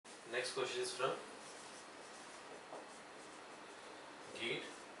next question is from GATE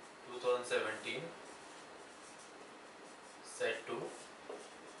 2017 set 2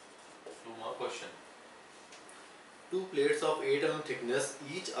 2-mark question. Two plates of 8 mm thickness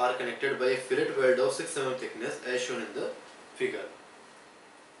each are connected by a fillet weld of 6 mm thickness as shown in the figure.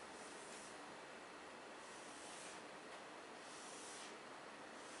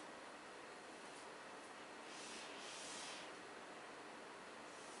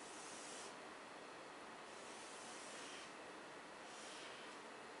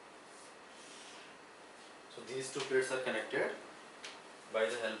 So these two plates are connected by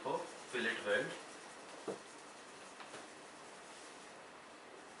the help of fillet weld.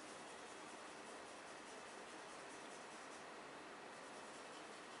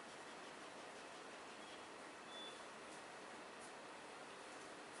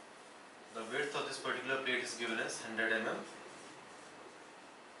 The width of this particular plate is given as 100 mm.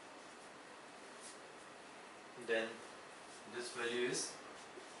 Then this value is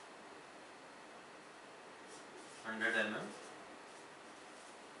 100 mm.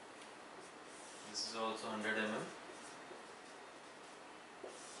 This is also 100 mm.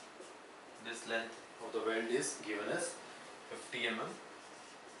 This length of the weld is given as 50 mm.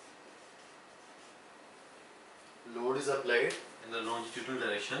 Load is applied in the longitudinal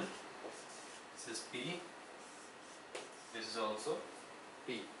direction. This is P. This is also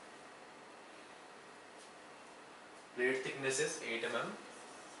P. Plate thickness is 8 mm.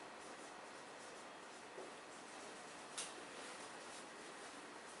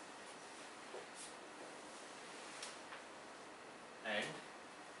 And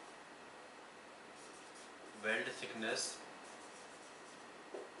weld thickness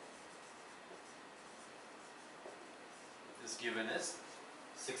is given as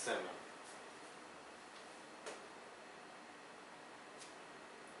 6 mm.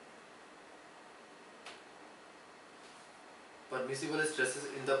 Permissible stresses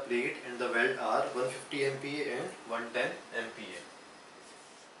in the plate and the weld are 150 MPa and 110 MPa.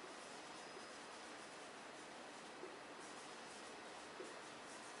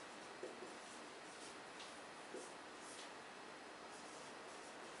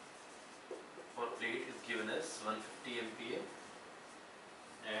 For plate is given as 150 MPa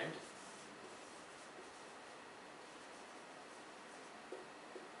and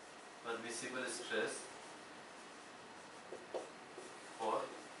permissible stress for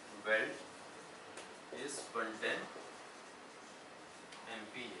weld is 110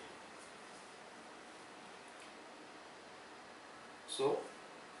 MPa. So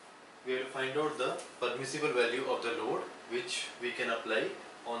we will find out the permissible value of the load which we can apply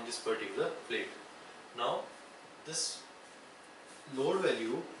on this particular plate. Now this load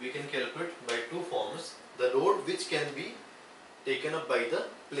value we can calculate by two forms: the load which can be taken up by the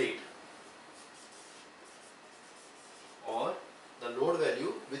plate, or the load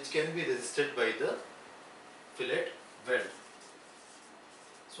value which can be resisted by the fillet weld.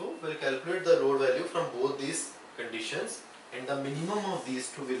 So we will calculate the load value from both these conditions, and the minimum of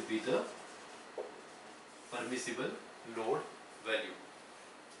these two will be the permissible load value.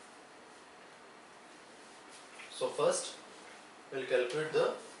 So first we will calculate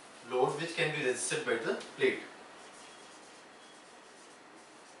the load which can be resisted by the plate.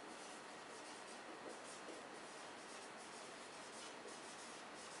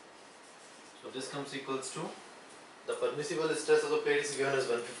 So this comes equals to, the permissible stress of the plate is given as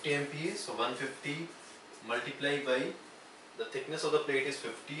 150 MPa. So 150 multiplied by the thickness of the plate is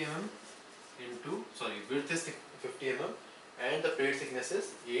 50 mm into, width is 50 mm and the plate thickness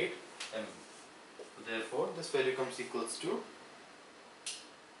is 8 mm. So therefore this value comes equals to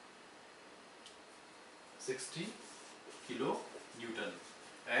 60 kilo Newton,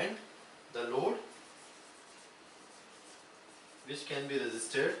 and the load which can be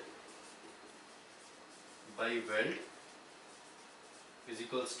resisted by weld is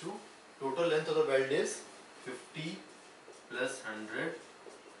equals to, total length of the weld is 50 plus 100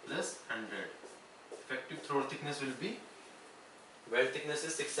 plus 100. Effective throat thickness will be, weld thickness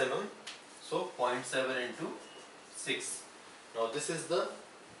is 6 mm, so 0.7 into 6. Now this is the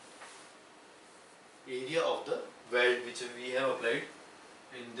area of the weld which we have applied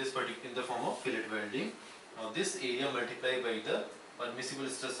in this particular, in the form of fillet welding. Now this area multiplied by the permissible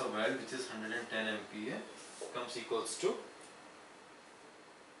stress of weld, which is 110 MPa, comes equals to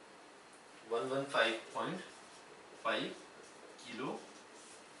 115.5 kilo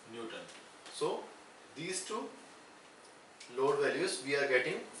Newton. So these two load values we are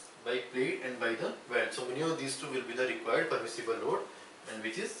getting by plate and by the weld. So minimum of these two will be the required permissible load, and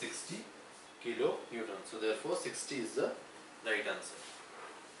which is 60 kilo Newton. So therefore 60 is the right answer.